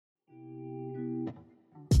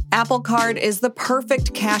Apple Card is the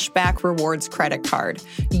perfect cashback rewards credit card.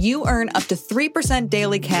 You earn up to 3%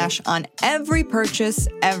 daily cash on every purchase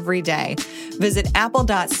every day. Visit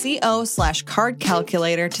apple.co/card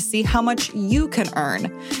calculator to see how much you can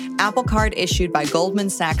earn. Apple Card issued by Goldman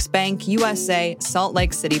Sachs Bank, USA, Salt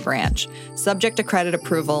Lake City branch. Subject to credit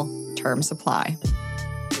approval. Terms apply.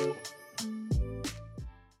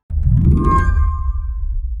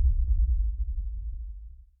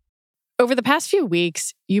 Over the past few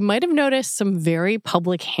weeks, you might have noticed some very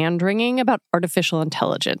public hand-wringing about artificial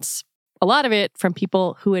intelligence. A lot of it from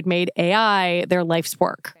people who had made AI their life's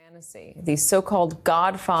work. The so-called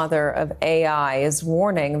godfather of AI is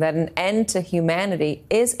warning that an end to humanity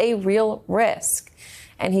is a real risk.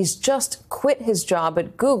 And he's just quit his job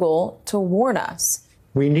at Google to warn us.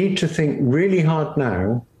 We need to think really hard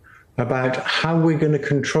now about how we're going to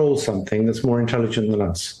control something that's more intelligent than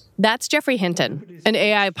us. That's Geoffrey Hinton, an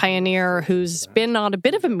AI pioneer who's been on a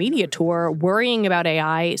bit of a media tour worrying about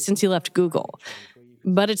AI since he left Google.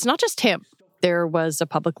 But it's not just him. There was a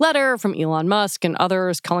public letter from Elon Musk and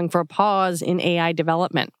others calling for a pause in AI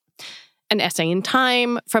development. An essay in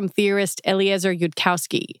Time from theorist Eliezer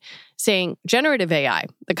Yudkowsky saying generative AI,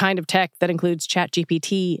 the kind of tech that includes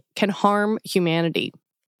ChatGPT, can harm humanity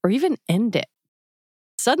or even end it.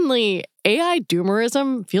 Suddenly, AI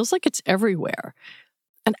doomerism feels like it's everywhere.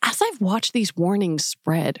 And as I've watched these warnings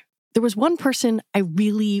spread, there was one person I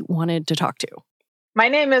really wanted to talk to. My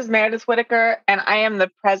name is Meredith Whitaker, and I am the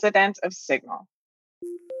president of Signal.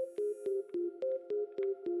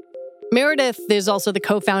 Meredith is also the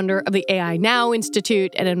co-founder of the AI Now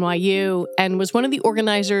Institute at NYU and was one of the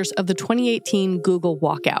organizers of the 2018 Google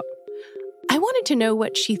walkout. I wanted to know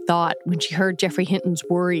what she thought when she heard Geoffrey Hinton's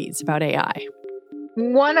worries about AI.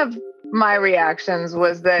 One of my reactions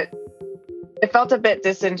was that it felt a bit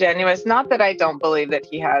disingenuous. Not that I don't believe that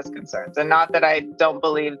he has concerns, and not that I don't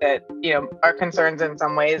believe that, our concerns in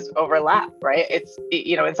some ways overlap, right? It's,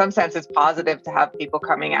 in some sense, it's positive to have people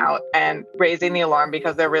coming out and raising the alarm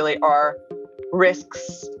because there really are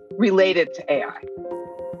risks related to AI.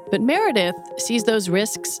 But Meredith sees those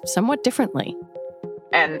risks somewhat differently.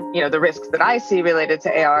 And, the risks that I see related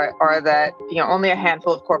to AI are that, only a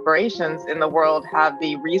handful of corporations in the world have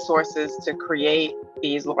the resources to create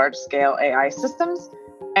these large-scale AI systems.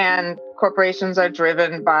 And corporations are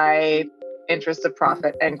driven by interests of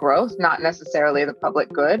profit and growth, not necessarily the public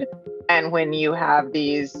good. And when you have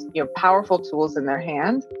these, powerful tools in their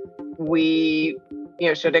hand, we,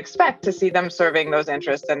 should expect to see them serving those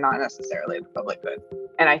interests and not necessarily the public good.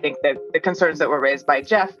 And I think that the concerns that were raised by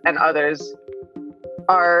Jeff and others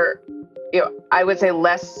are, I would say,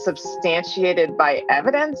 less substantiated by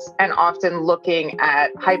evidence and often looking at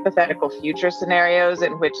hypothetical future scenarios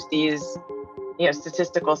in which these,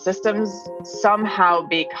 statistical systems somehow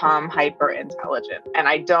become hyper intelligent. And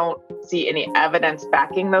I don't see any evidence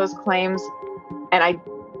backing those claims. And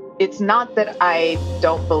it's not that I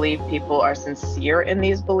don't believe people are sincere in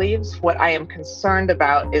these beliefs. What I am concerned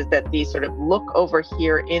about is that the sort of look over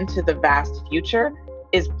here into the vast future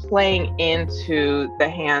is playing into the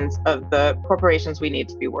hands of the corporations we need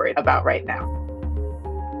to be worried about right now.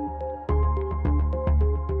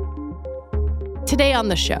 Today on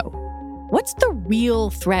the show, what's the real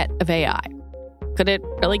threat of AI? Could it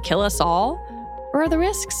really kill us all? Or are the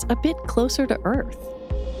risks a bit closer to Earth?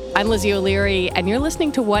 I'm Lizzie O'Leary, and you're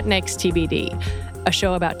listening to What Next TBD, a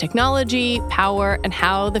show about technology, power, and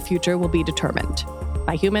how the future will be determined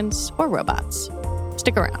by humans or robots.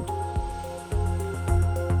 Stick around.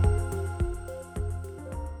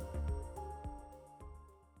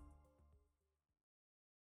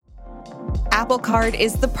 Apple Card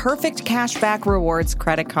is the perfect cashback rewards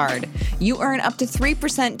credit card. You earn up to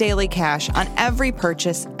 3% daily cash on every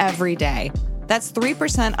purchase every day. That's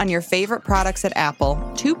 3% on your favorite products at Apple,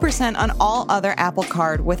 2% on all other Apple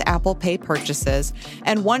Card with Apple Pay purchases,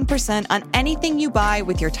 and 1% on anything you buy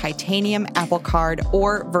with your titanium Apple Card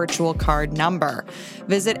or virtual card number.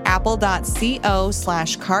 Visit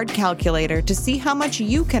apple.co/card calculator to see how much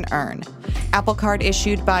you can earn. Apple Card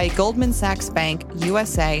issued by Goldman Sachs Bank,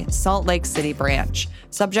 USA, Salt Lake City branch.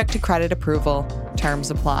 Subject to credit approval.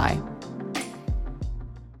 Terms apply.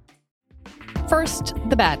 First,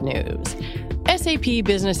 the bad news. SAP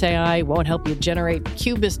Business AI won't help you generate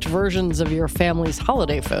cubist versions of your family's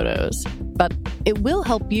holiday photos, but it will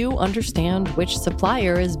help you understand which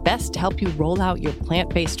supplier is best to help you roll out your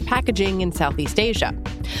plant-based packaging in Southeast Asia.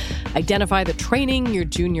 Identify the training your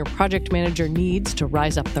junior project manager needs to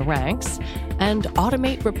rise up the ranks, and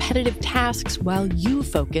automate repetitive tasks while you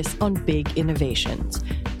focus on big innovations,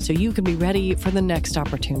 so you can be ready for the next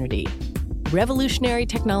opportunity. Revolutionary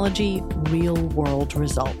Technology, Real-World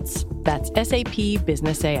Results. That's SAP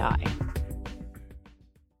Business AI.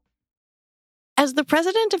 As the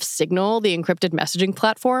president of Signal, the encrypted messaging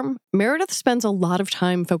platform, Meredith spends a lot of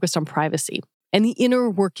time focused on privacy and the inner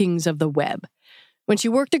workings of the web. When she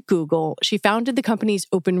worked at Google, she founded the company's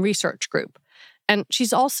open research group. And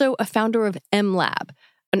she's also a founder of MLab,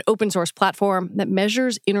 an open source platform that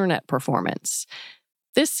measures internet performance.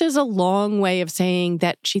 This is a long way of saying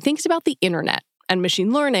that she thinks about the internet and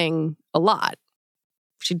machine learning a lot.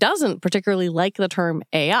 She doesn't particularly like the term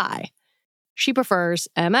AI. She prefers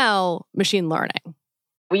ML, machine learning.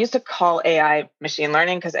 We used to call AI machine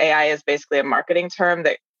learning because AI is basically a marketing term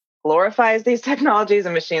that glorifies these technologies,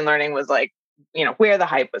 and machine learning was like, where the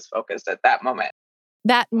hype was focused at that moment.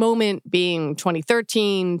 That moment being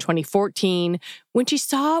 2013, 2014, when she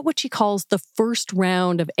saw what she calls the first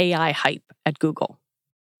round of AI hype at Google.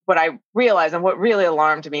 What I realized and what really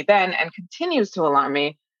alarmed me then and continues to alarm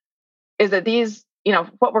me is that these,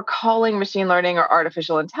 what we're calling machine learning or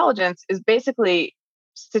artificial intelligence is basically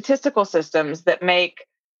statistical systems that make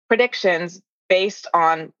predictions based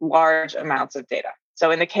on large amounts of data.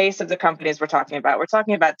 So in the case of the companies we're talking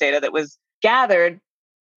about data that was gathered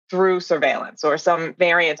through surveillance or some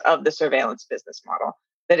variant of the surveillance business model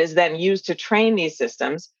that is then used to train these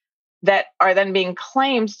systems that are then being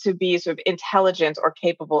claimed to be sort of intelligent or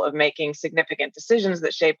capable of making significant decisions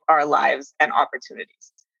that shape our lives and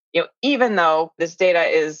opportunities. Even though this data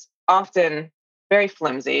is often very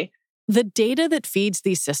flimsy. The data that feeds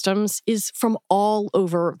these systems is from all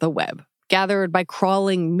over the web, gathered by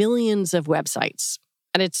crawling millions of websites.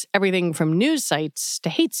 And it's everything from news sites to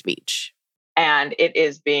hate speech. And it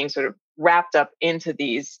is being sort of wrapped up into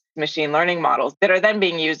these machine learning models that are then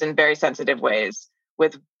being used in very sensitive ways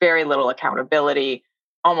with very little accountability,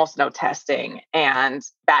 almost no testing, and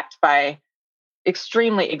backed by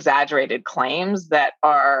extremely exaggerated claims that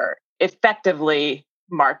are effectively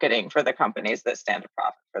marketing for the companies that stand to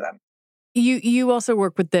profit for them. You also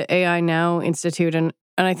work with the AI Now Institute, and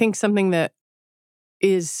I think something that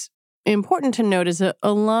is important to note is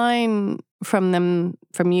a line from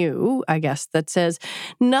you, I guess, that says,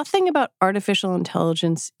 nothing about artificial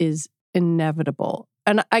intelligence is inevitable.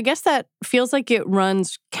 And I guess that feels like it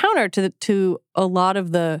runs counter to a lot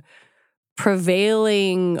of the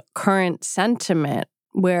prevailing current sentiment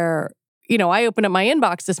where, I opened up my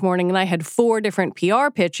inbox this morning and I had 4 different PR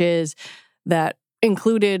pitches that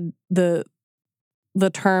included the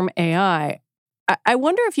term AI. I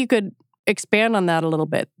wonder if you could expand on that a little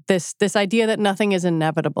bit, this idea that nothing is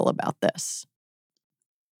inevitable about this.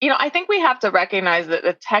 I think we have to recognize that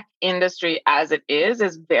the tech industry as it is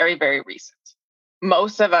very, very recent.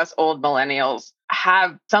 Most of us old millennials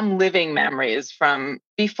have some living memories from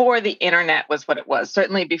before the internet was what it was,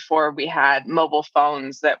 certainly before we had mobile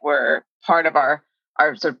phones that were part of our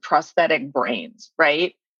sort of prosthetic brains,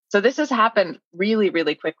 right? So this has happened really,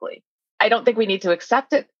 really quickly. I don't think we need to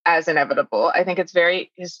accept it as inevitable. I think it's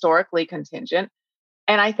very historically contingent.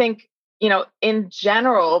 And I think, in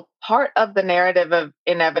general, part of the narrative of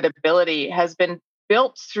inevitability has been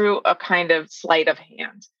built through a kind of sleight of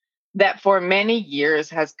hand that for many years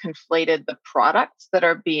has conflated the products that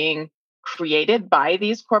are being created by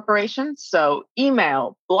these corporations. So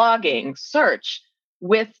email, blogging, search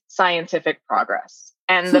with scientific progress.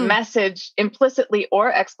 And the message implicitly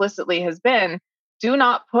or explicitly has been, do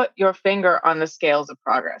not put your finger on the scales of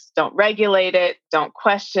progress. Don't regulate it. Don't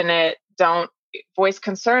question it. Don't voice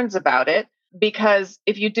concerns about it. Because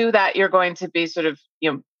if you do that, you're going to be sort of,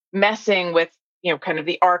 messing with, kind of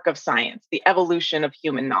the arc of science, the evolution of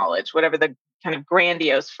human knowledge, whatever the kind of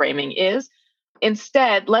grandiose framing is.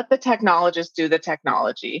 Instead, let the technologists do the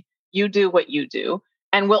technology. You do what you do.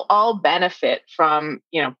 And we'll all benefit from,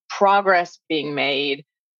 progress being made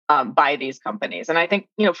by these companies. And I think,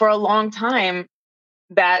 for a long time,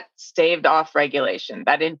 that staved off regulation,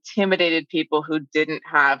 that intimidated people who didn't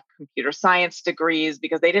have computer science degrees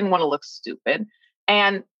because they didn't want to look stupid.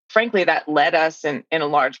 And frankly, that led us in a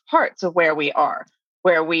large part to where we are,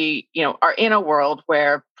 where we, are in a world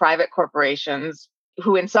where private corporations,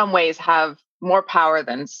 who in some ways have more power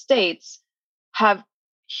than states, have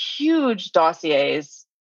huge dossiers,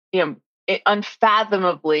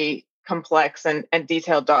 unfathomably complex and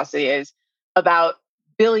detailed dossiers about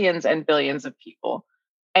billions and billions of people,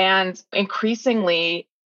 and increasingly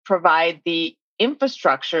provide the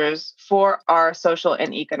infrastructures for our social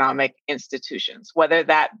and economic institutions, whether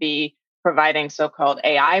that be providing so-called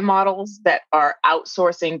AI models that are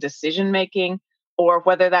outsourcing decision-making, or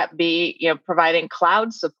whether that be providing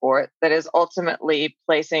cloud support that is ultimately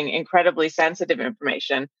placing incredibly sensitive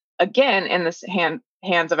information, again, in the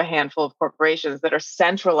hands of a handful of corporations that are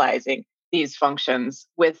centralizing these functions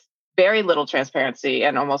with very little transparency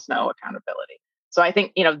and almost no accountability. So I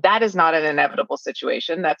think, that is not an inevitable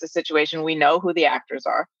situation. That's a situation we know who the actors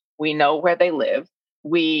are. We know where they live.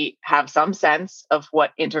 We have some sense of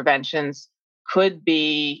what interventions could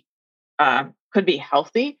be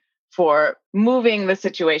healthy for moving the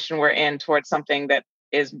situation we're in towards something that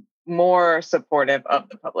is more supportive of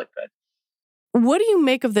the public good. What do you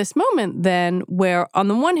make of this moment then, where on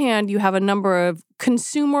the one hand, you have a number of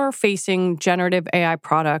consumer-facing generative AI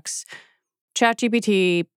products,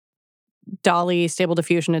 ChatGPT, DALL-E, Stable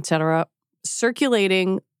Diffusion, et cetera,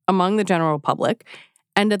 circulating among the general public,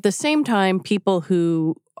 and at the same time, people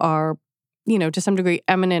who are, to some degree,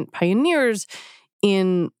 eminent pioneers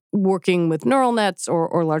in working with neural nets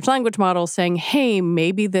or large language models saying, hey,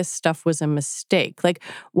 maybe this stuff was a mistake. Like,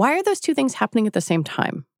 why are those two things happening at the same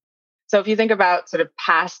time? So if you think about sort of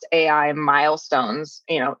past AI milestones,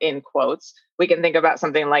 in quotes, we can think about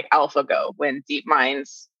something like AlphaGo, when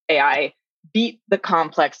DeepMind's AI beat the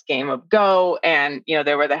complex game of Go. And,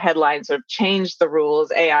 there were the headlines sort of change the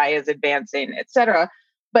rules, AI is advancing, et cetera.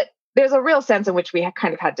 But there's a real sense in which we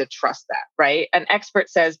kind of had to trust that, right? An expert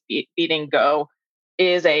says beating Go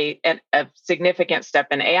is a significant step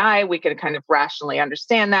in AI. We can kind of rationally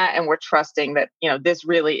understand that. And we're trusting that, this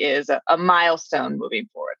really is a milestone moving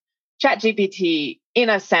forward. ChatGPT, in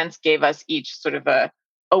a sense, gave us each sort of a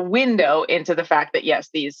window into the fact that, yes,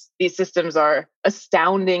 these systems are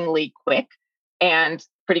astoundingly quick and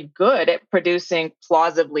pretty good at producing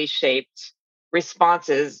plausibly shaped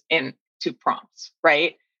responses to prompts,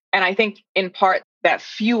 right? And I think in part that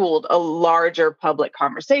fueled a larger public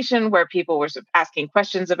conversation where people were sort of asking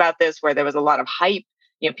questions about this, where there was a lot of hype.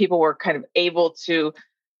 People were kind of able to,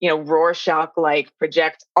 Rorschach-like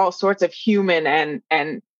project all sorts of human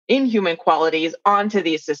and inhuman qualities onto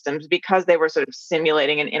these systems because they were sort of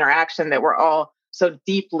simulating an interaction that we're all so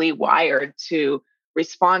deeply wired to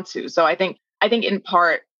respond to. So I think in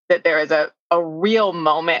part that there is a real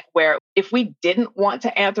moment where if we didn't want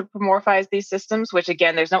to anthropomorphize these systems, which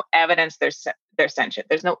again, there's no evidence they're sentient.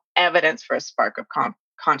 There's no evidence for a spark of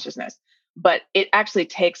consciousness, but it actually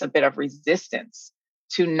takes a bit of resistance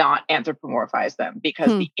to not anthropomorphize them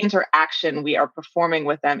because the interaction we are performing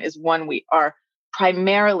with them is one we are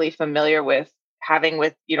primarily familiar with having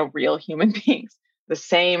with, real human beings. The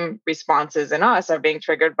same responses in us are being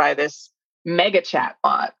triggered by this mega chat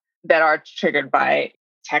bot that are triggered by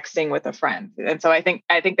texting with a friend. And so I think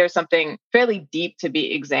there's something fairly deep to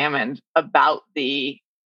be examined about the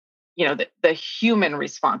human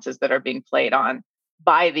responses that are being played on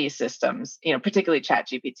by these systems, particularly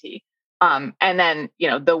ChatGPT. And then,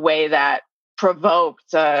 the way that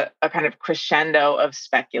provoked a kind of crescendo of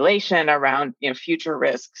speculation around, future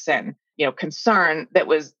risks and, concern that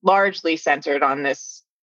was largely centered on this,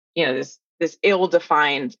 this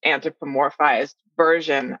ill-defined anthropomorphized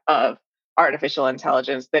version of artificial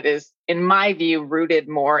intelligence that is, in my view, rooted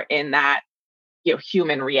more in that,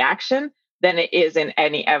 human reaction than it is in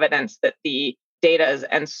any evidence that the data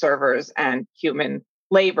and servers and human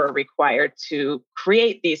labor required to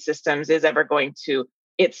create these systems is ever going to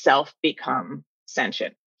itself become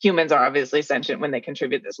sentient. Humans are obviously sentient when they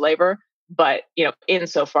contribute this labor, but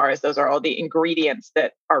insofar as those are all the ingredients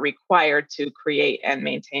that are required to create and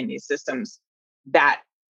maintain these systems, that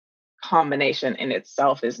combination in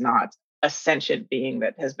itself is not a sentient being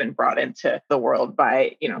that has been brought into the world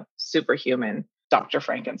by, superhuman Dr.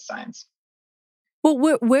 Frankensteins. Well,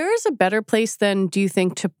 where is a better place then, do you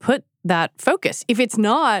think, to put that focus? If it's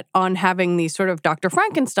not on having these sort of Dr.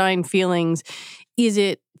 Frankenstein feelings, is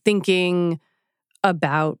it thinking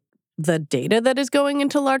about the data that is going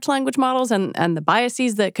into large language models and the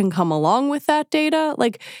biases that can come along with that data?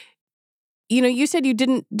 Like, you said you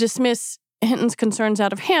didn't dismiss Hinton's concerns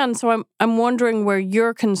out of hand, so I'm wondering where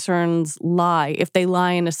your concerns lie, if they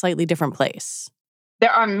lie in a slightly different place.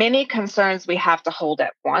 There are many concerns we have to hold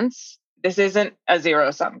at once. This isn't a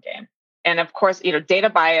zero-sum game. And of course, data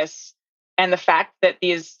bias and the fact that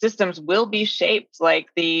these systems will be shaped like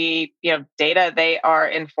the data they are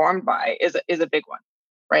informed by is a big one,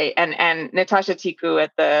 right? And Natasha Tiku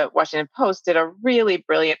at the Washington Post did a really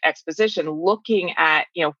brilliant exposition looking at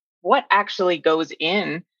what actually goes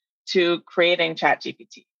in to creating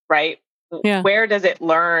ChatGPT, right? Yeah. Where does it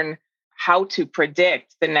learn how to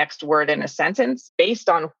predict the next word in a sentence based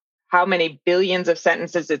on how many billions of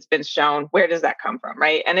sentences it's been shown? Where does that come from,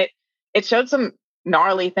 right? And it showed some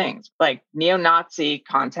gnarly things, like neo-Nazi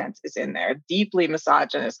content is in there, deeply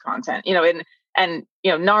misogynist content, and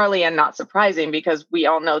gnarly and not surprising because we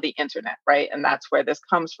all know the internet, right? And that's where this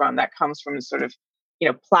comes from. That comes from sort of,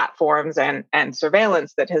 platforms and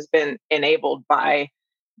surveillance that has been enabled by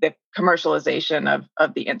the commercialization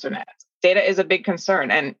of the internet. data is a big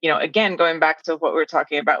concern. And, again, going back to what we were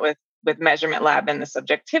talking about with Measurement Lab and the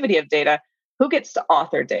subjectivity of data, who gets to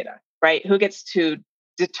author data, right? Who gets to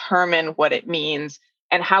determine what it means,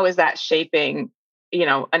 and how is that shaping,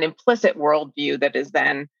 an implicit worldview that is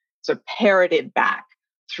then sort of parroted back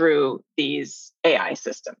through these AI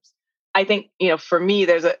systems. I think, for me,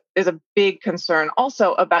 there's a big concern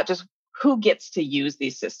also about just who gets to use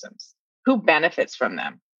these systems, who benefits from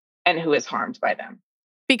them, and who is harmed by them.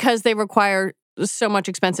 Because they require so much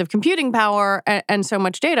expensive computing power and so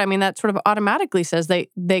much data. I mean, that sort of automatically says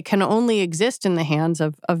they can only exist in the hands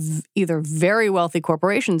of either very wealthy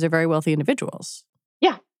corporations or very wealthy individuals.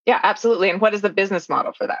 Yeah, absolutely. And what is the business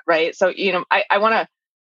model for that, right? So, I want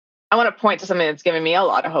to point to something that's giving me a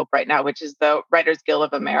lot of hope right now, which is the Writers Guild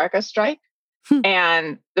of America strike.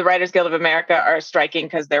 And the Writers Guild of America are striking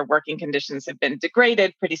because their working conditions have been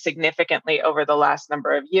degraded pretty significantly over the last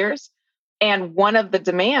number of years. And one of the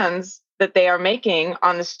demands that they are making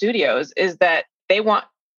on the studios is that they want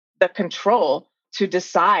the control to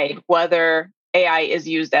decide whether AI is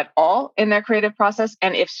used at all in their creative process,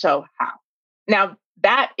 and if so, how. Now,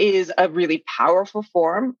 that is a really powerful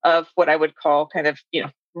form of what I would call kind of,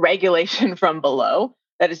 regulation from below.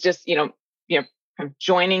 That is just, kind of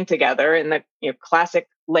joining together in the classic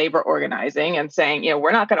labor organizing and saying,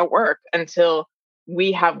 we're not going to work until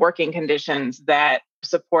we have working conditions that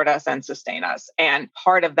support us and sustain us. And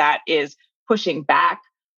part of that is pushing back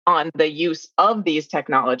on the use of these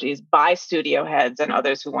technologies by studio heads and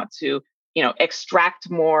others who want to, extract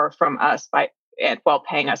more from us while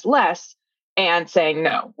paying us less, and saying,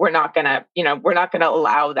 no, we're not going to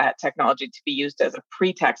allow that technology to be used as a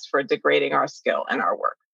pretext for degrading our skill and our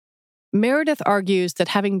work. Meredith argues that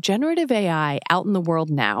having generative AI out in the world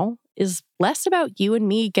now is less about you and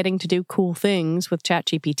me getting to do cool things with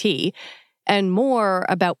ChatGPT and more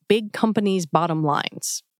about big companies' bottom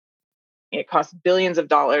lines. It costs billions of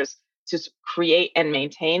dollars to create and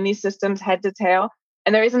maintain these systems head to tail.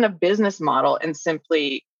 And there isn't a business model in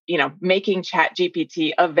simply, making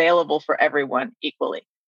ChatGPT available for everyone equally,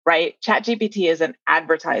 right? ChatGPT is an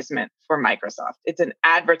advertisement for Microsoft. It's an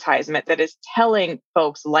advertisement that is telling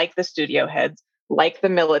folks like the studio heads, like the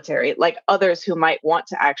military, like others who might want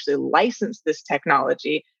to actually license this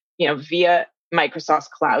technology, via Microsoft's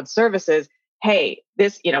cloud services. Hey,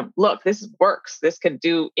 this, look, this works. This can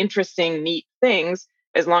do interesting, neat things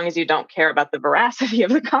as long as you don't care about the veracity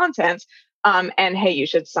of the content. And hey, you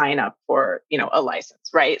should sign up for, a license,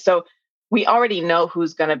 right? So we already know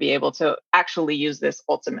who's going to be able to actually use this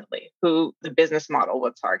ultimately, who the business model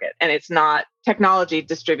will target. And it's not technology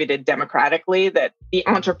distributed democratically that the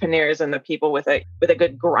entrepreneurs and the people with a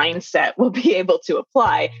good grind set will be able to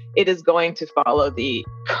apply. It is going to follow the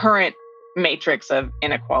current matrix of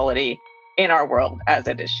inequality in our world as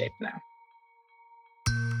it is shaped now.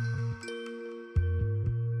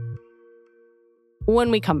 When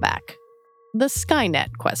we come back, the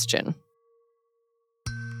Skynet question.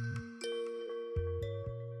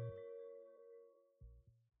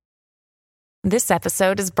 This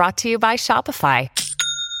episode is brought to you by Shopify.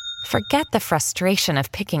 Forget the frustration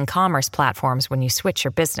of picking commerce platforms when you switch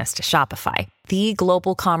your business to Shopify, the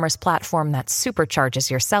global commerce platform that supercharges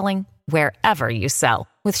your selling wherever you sell.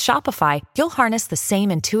 With Shopify, you'll harness the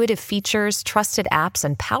same intuitive features, trusted apps,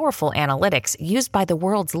 and powerful analytics used by the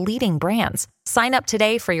world's leading brands. Sign up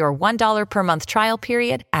today for your $1 per month trial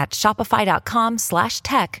period at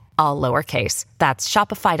shopify.com/tech, all lowercase. That's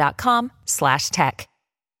shopify.com/tech.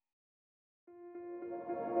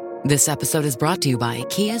 This episode is brought to you by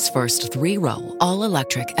Kia's first 3-row,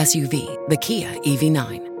 all-electric SUV, the Kia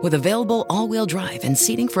EV9, with available all-wheel drive and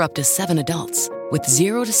seating for up to 7 adults, with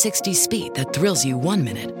 0 to 60 speed that thrills you 1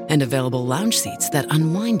 minute and available lounge seats that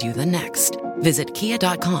unwind you the next. Visit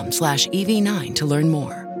kia.com/EV9 to learn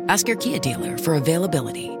more. Ask your Kia dealer for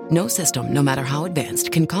availability. No system, no matter how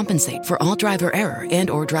advanced, can compensate for all driver error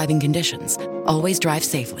and or driving conditions. Always drive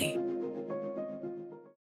safely.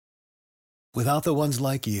 Without the ones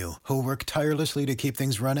like you, who work tirelessly to keep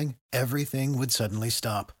things running, everything would suddenly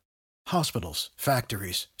stop. Hospitals,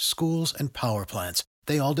 factories, schools, and power plants,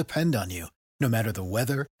 they all depend on you. No matter the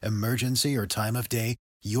weather, emergency, or time of day,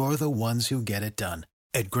 you're the ones who get it done.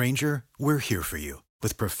 At Grainger, we're here for you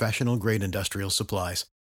with professional-grade industrial supplies.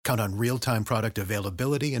 Count on real-time product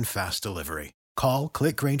availability and fast delivery. Call,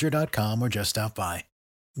 click Grainger.com, or just stop by.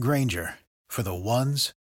 Grainger, for the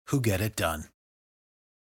ones who get it done.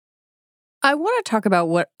 I want to talk about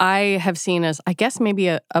what I have seen as, I guess, maybe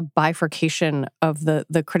a bifurcation of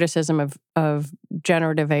the criticism of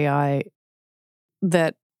generative AI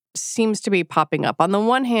that seems to be popping up. On the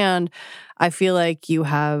one hand, I feel like you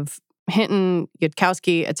have Hinton,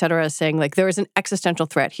 Yudkowsky, et cetera, saying like there is an existential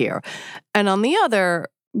threat here. And on the other,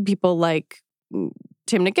 people like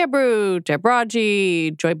Tim Ngebru, Deb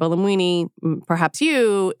Raji, Joy Buolamwini, perhaps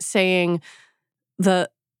you, saying the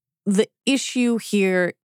issue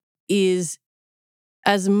here is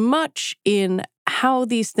as much in how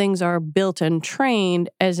these things are built and trained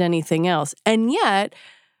as anything else. And yet,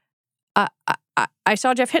 I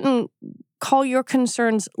saw Jeff Hinton call your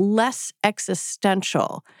concerns less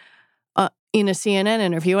existential in a CNN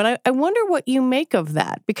interview. And I wonder what you make of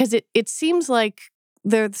that, because it seems like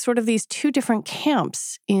there are sort of these two different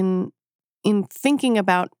camps in thinking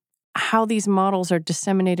about how these models are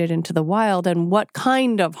disseminated into the wild and what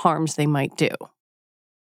kind of harms they might do.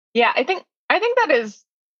 Yeah, I think that is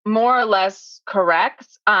more or less correct.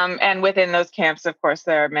 And within those camps, of course,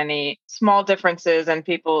 there are many small differences and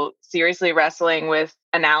people seriously wrestling with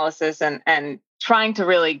analysis and trying to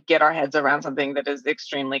really get our heads around something that is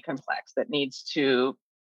extremely complex, that needs to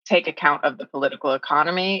take account of the political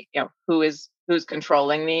economy, who's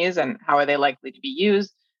controlling these and how are they likely to be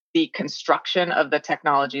used, the construction of the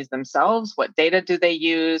technologies themselves, what data do they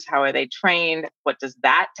use, how are they trained, what does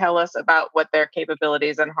that tell us about what their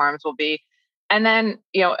capabilities and harms will be. And then,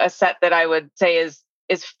 a set that I would say is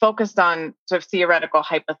focused on sort of theoretical,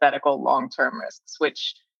 hypothetical, long-term risks,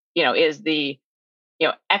 which, is the,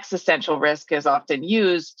 existential risk is often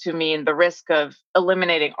used to mean the risk of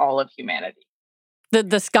eliminating all of humanity. The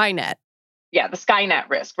Skynet. Yeah, the Skynet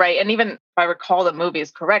risk, right? And even if I recall the movies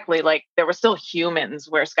correctly, like there were still humans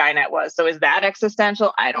where Skynet was. So is that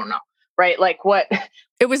existential? I don't know, right? Like what?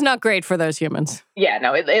 It was not great for those humans. Yeah,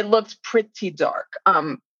 no, it looked pretty dark.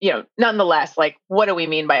 Nonetheless, like what do we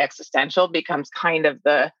mean by existential becomes kind of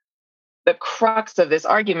the crux of this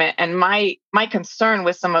argument. And my concern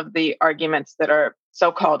with some of the arguments that are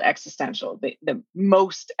so-called existential, the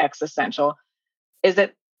most existential, is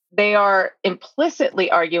that they are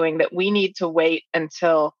implicitly arguing that we need to wait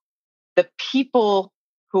until the people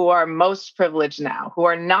who are most privileged now, who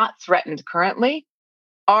are not threatened currently,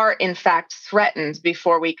 are in fact threatened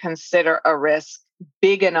before we consider a risk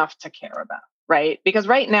big enough to care about, right? Because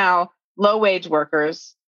right now, low-wage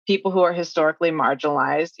workers, people who are historically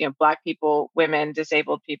marginalized, Black people, women,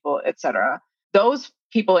 disabled people, et cetera, those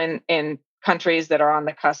people in countries that are on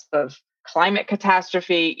the cusp of climate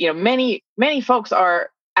catastrophe, many folks are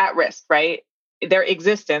at risk, right? Their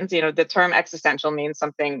existence, the term existential means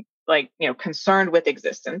something like, concerned with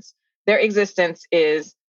existence. Their existence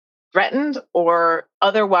is threatened or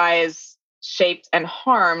otherwise shaped and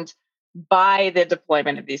harmed by the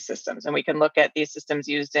deployment of these systems. And we can look at these systems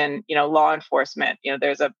used in, law enforcement.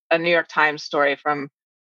 There's a New York Times story from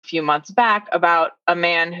a few months back about a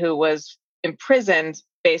man who was imprisoned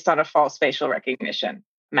based on a false facial recognition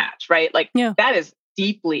match, right? Like that is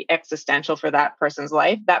deeply existential for that person's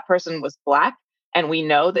life. That person was Black. And we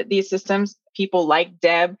know that these systems, people like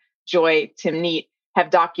Deb, Joy, Tim Neat, have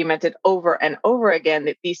documented over and over again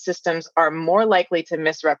that these systems are more likely to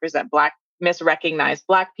misrecognize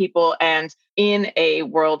Black people. And in a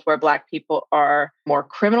world where Black people are more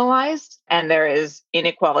criminalized and there is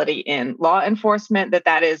inequality in law enforcement,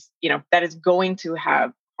 that is going to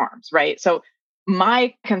have harms, right? So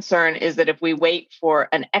my concern is that if we wait for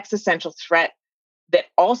an existential threat that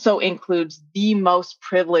also includes the most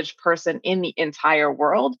privileged person in the entire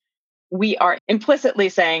world, we are implicitly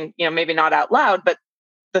saying, maybe not out loud, but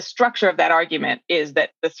the structure of that argument is that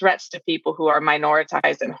the threats to people who are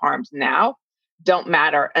minoritized and harmed now don't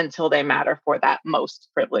matter until they matter for that most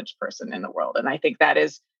privileged person in the world. And I think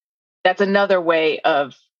that's another way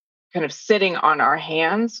of kind of sitting on our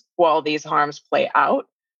hands while these harms play out.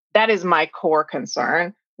 That is my core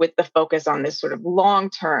concern with the focus on this sort of long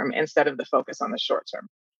term instead of the focus on the short term.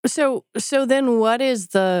 So then what is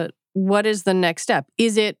the next step?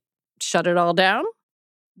 Is it shut it all down?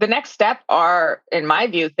 The next step are, in my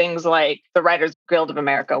view, things like the Writers Guild of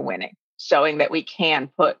America winning, showing that we can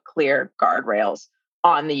put clear guardrails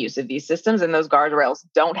on the use of these systems. And those guardrails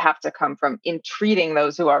don't have to come from entreating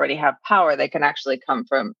those who already have power. They can actually come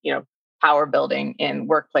from, power building in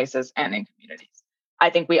workplaces and in communities. I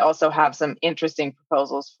think we also have some interesting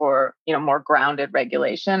proposals for, more grounded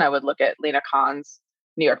regulation. I would look at Lena Khan's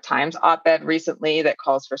New York Times op-ed recently that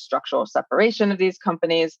calls for structural separation of these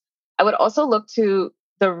companies. I would also look to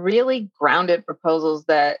the really grounded proposals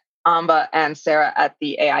that Amba and Sarah at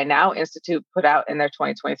the AI Now Institute put out in their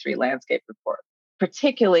 2023 landscape report,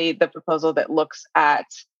 particularly the proposal that looks at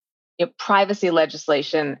privacy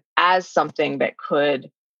legislation as something that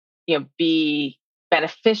could be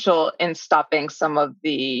beneficial in stopping some of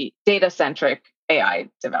the data-centric AI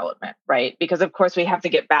development, right? Because of course we have to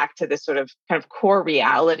get back to this sort of kind of core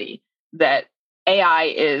reality that AI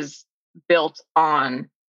is built on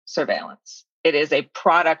surveillance. It is a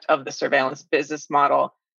product of the surveillance business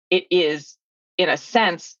model. It is, in a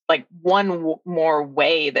sense, like one more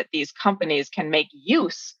way that these companies can make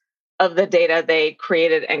use of the data they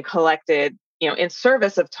created and collected, in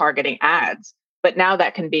service of targeting ads. But now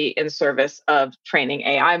that can be in service of training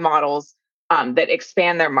AI models that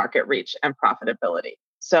expand their market reach and profitability.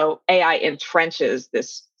 So AI entrenches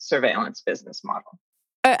this surveillance business model.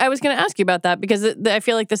 I was going to ask you about that because I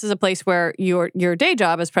feel like this is a place where your day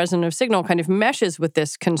job as president of Signal kind of meshes with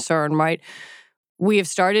this concern, right? We have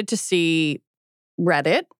started to see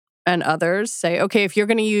Reddit and others say, okay, if you're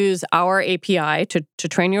going to use our API to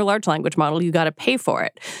train your large language model, you got to pay for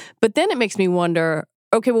it. But then it makes me wonder,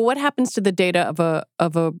 okay, well, what happens to the data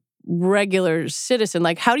of a regular citizen?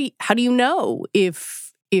 Like, how do you know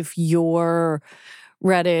if your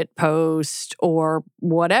Reddit post or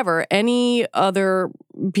whatever, any other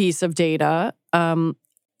piece of data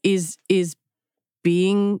is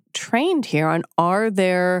being trained here? And are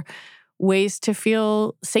there ways to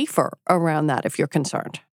feel safer around that if you're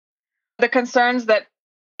concerned? The concerns that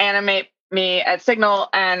animate me at Signal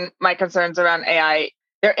and my concerns around AI,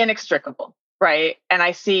 they're inextricable, right? And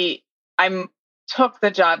I took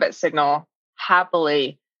the job at Signal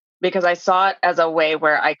happily because I saw it as a way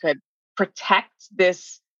where I could protect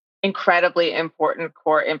this incredibly important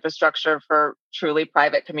core infrastructure for truly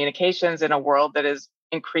private communications in a world that is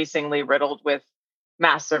increasingly riddled with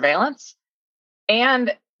mass surveillance.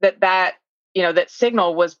 And that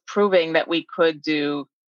Signal was proving that we could do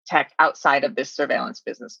tech outside of this surveillance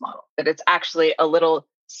business model, that it's actually a little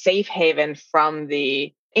safe haven from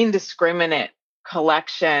the indiscriminate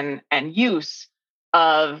collection and use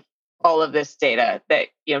of all of this data that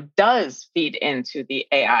does feed into the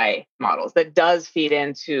AI models, that does feed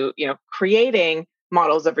into creating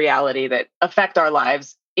models of reality that affect our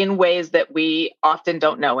lives in ways that we often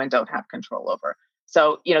don't know and don't have control over.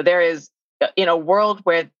 So there is, in a world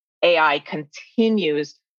where AI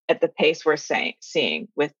continues at the pace we're seeing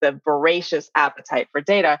with the voracious appetite for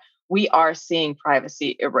data, we are seeing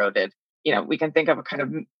privacy eroded. We can think of a kind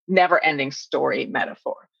of never-ending story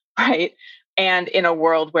metaphor, right? And in a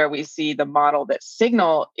world where we see the model that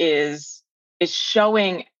Signal is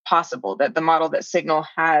showing possible, that the model that Signal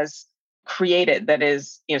has created that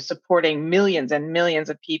is supporting millions and millions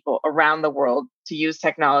of people around the world to use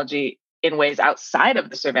technology in ways outside of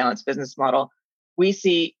the surveillance business model, we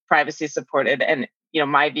see privacy supported. And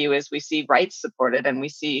my view is we see rights supported, and we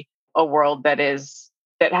see a world that has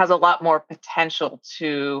a lot more potential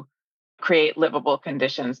to create livable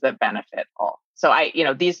conditions that benefit all. So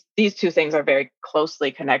these two things are very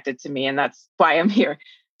closely connected to me, and that's why I'm here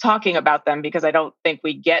talking about them, because I don't think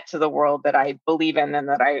we get to the world that I believe in and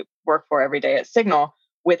that I work for every day at Signal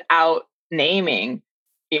without naming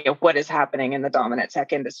what is happening in the dominant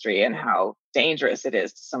tech industry and how dangerous it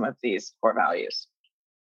is to some of these core values.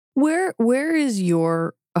 Where is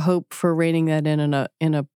your hope for reining that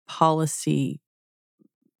in a policy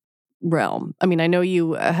realm? I mean, I know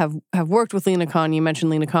you have worked with Lina Khan. You mentioned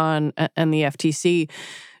Lina Khan and the FTC.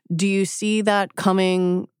 Do you see that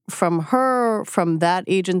coming from her, from that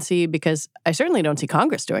agency? Because I certainly don't see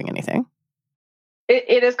Congress doing anything.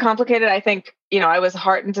 It is complicated. I think, I was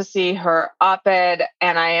heartened to see her op-ed,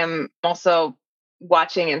 and I am also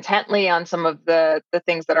watching intently on some of the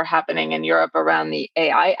things that are happening in Europe around the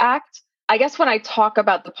AI Act. I guess when I talk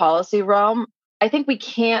about the policy realm, I think we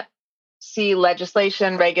can't see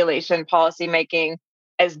legislation, regulation, policymaking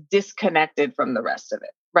as disconnected from the rest of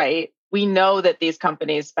it, right? We know that these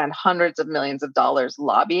companies spend hundreds of millions of dollars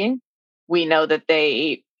lobbying. We know that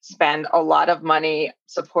they spend a lot of money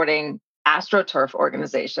supporting AstroTurf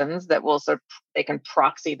organizations that they can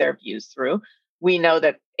proxy their views through. We know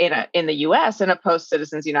that in the US, in a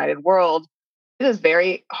post-Citizens United world, it is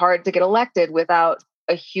very hard to get elected without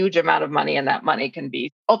a huge amount of money, and that money can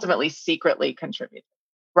be ultimately secretly contributed,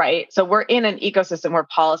 right? So we're in an ecosystem where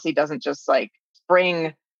policy doesn't just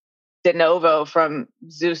spring de novo from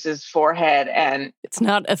Zeus's forehead, and it's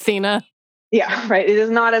not Athena. Yeah, right. It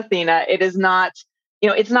is not Athena. It is not,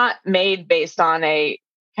 it's not made based on a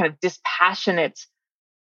kind of dispassionate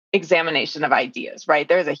examination of ideas, right?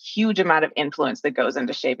 There's a huge amount of influence that goes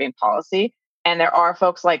into shaping policy. And there are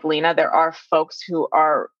folks like Lina, there are folks who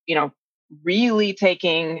are, really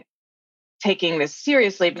taking this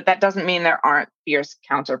seriously, but that doesn't mean there aren't fierce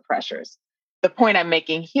counter pressures. The point I'm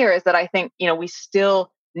making here is that I think, we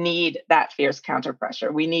still need that fierce counter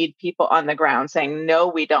pressure. We need people on the ground saying, no,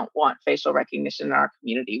 we don't want facial recognition in our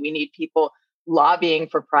community. We need people lobbying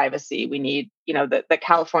for privacy. We need, the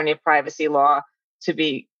California privacy law to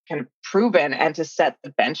be kind of proven and to set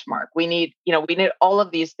the benchmark. We need all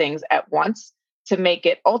of these things at once. to make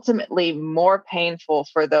it ultimately more painful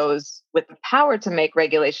for those with the power to make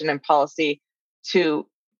regulation and policy to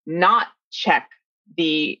not check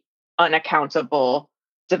the unaccountable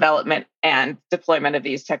development and deployment of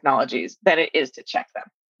these technologies than it is to check them.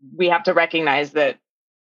 We have to recognize that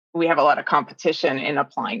we have a lot of competition in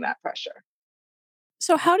applying that pressure.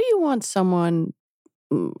 So how do you want someone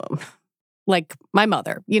like my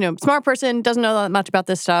mother, smart person, doesn't know that much about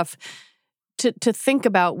this stuff, to think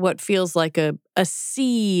about what feels like a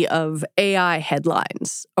sea of AI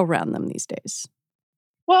headlines around them these days?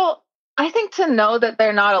 Well, I think to know that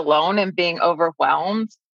they're not alone in being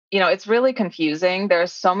overwhelmed. It's really confusing.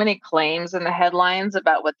 There's so many claims in the headlines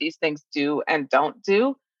about what these things do and don't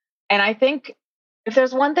do. And I think if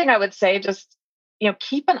there's one thing I would say, just,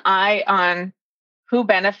 keep an eye on who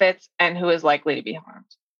benefits and who is likely to be harmed,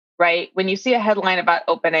 right? When you see a headline about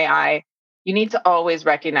OpenAI, you need to always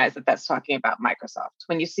recognize that that's talking about Microsoft.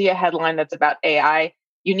 When you see a headline that's about AI,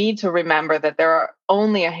 you need to remember that there are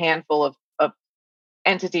only a handful of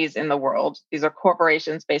entities in the world. These are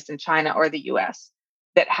corporations based in China or the US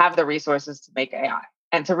that have the resources to make AI.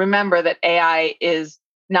 And to remember that AI is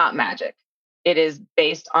not magic. It is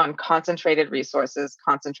based on concentrated resources,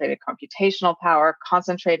 concentrated computational power,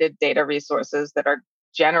 concentrated data resources that are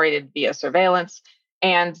generated via surveillance,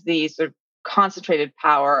 and the sort of concentrated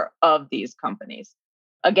power of these companies.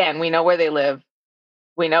 Again, we know where they live.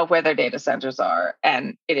 We know where their data centers are.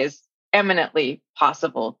 And it is eminently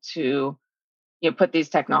possible to put these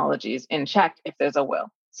technologies in check if there's a will.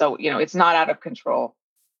 So, it's not out of control.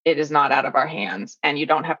 It is not out of our hands. And you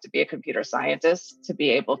don't have to be a computer scientist to be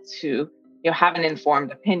able to have an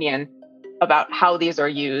informed opinion about how these are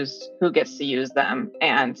used, who gets to use them,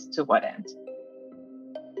 and to what end.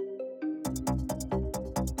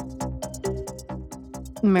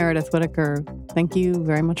 Meredith Whittaker, thank you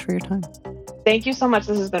very much for your time. Thank you so much.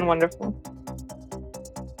 This has been wonderful.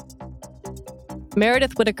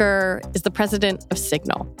 Meredith Whittaker is the president of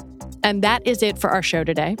Signal. And that is it for our show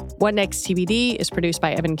today. What Next TBD is produced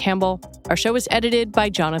by Evan Campbell. Our show is edited by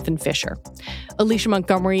Jonathan Fisher. Alicia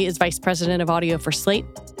Montgomery is vice president of audio for Slate.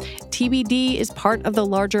 TBD is part of the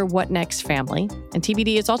larger What Next family. And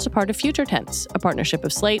TBD is also part of Future Tense, a partnership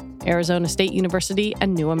of Slate, Arizona State University,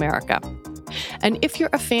 and New America. And if you're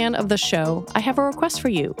a fan of the show, I have a request for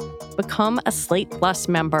you. Become a Slate Plus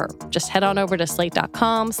member. Just head on over to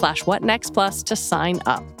slate.com/whatnextplus to sign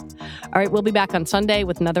up. All right, we'll be back on Sunday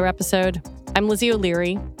with another episode. I'm Lizzie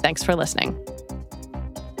O'Leary. Thanks for listening.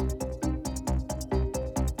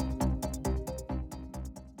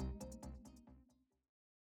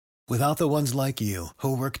 Without the ones like you,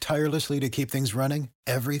 who work tirelessly to keep things running,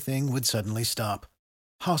 everything would suddenly stop.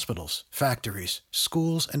 Hospitals, factories,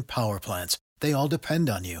 schools, and power plants, they all depend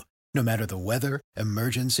on you. No matter the weather,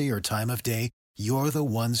 emergency, or time of day, you're the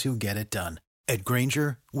ones who get it done. At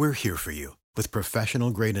Grainger, we're here for you with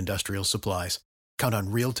professional-grade industrial supplies. Count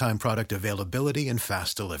on real-time product availability and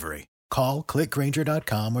fast delivery. Call, click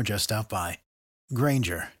Grainger.com, or just stop by.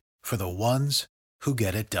 Grainger, for the ones who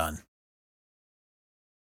get it done.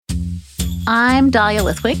 I'm Dahlia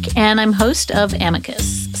Lithwick, and I'm host of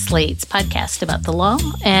Amicus, Slate's podcast about the law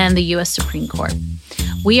and the U.S. Supreme Court.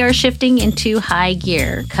 We are shifting into high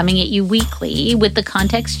gear, coming at you weekly with the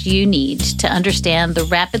context you need to understand the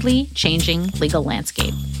rapidly changing legal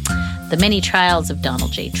landscape. The many trials of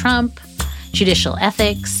Donald J. Trump, judicial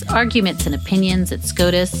ethics, arguments and opinions at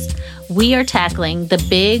SCOTUS. We are tackling the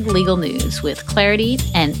big legal news with clarity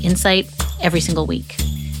and insight every single week.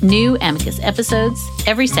 New Amicus episodes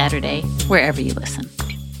every Saturday, wherever you listen.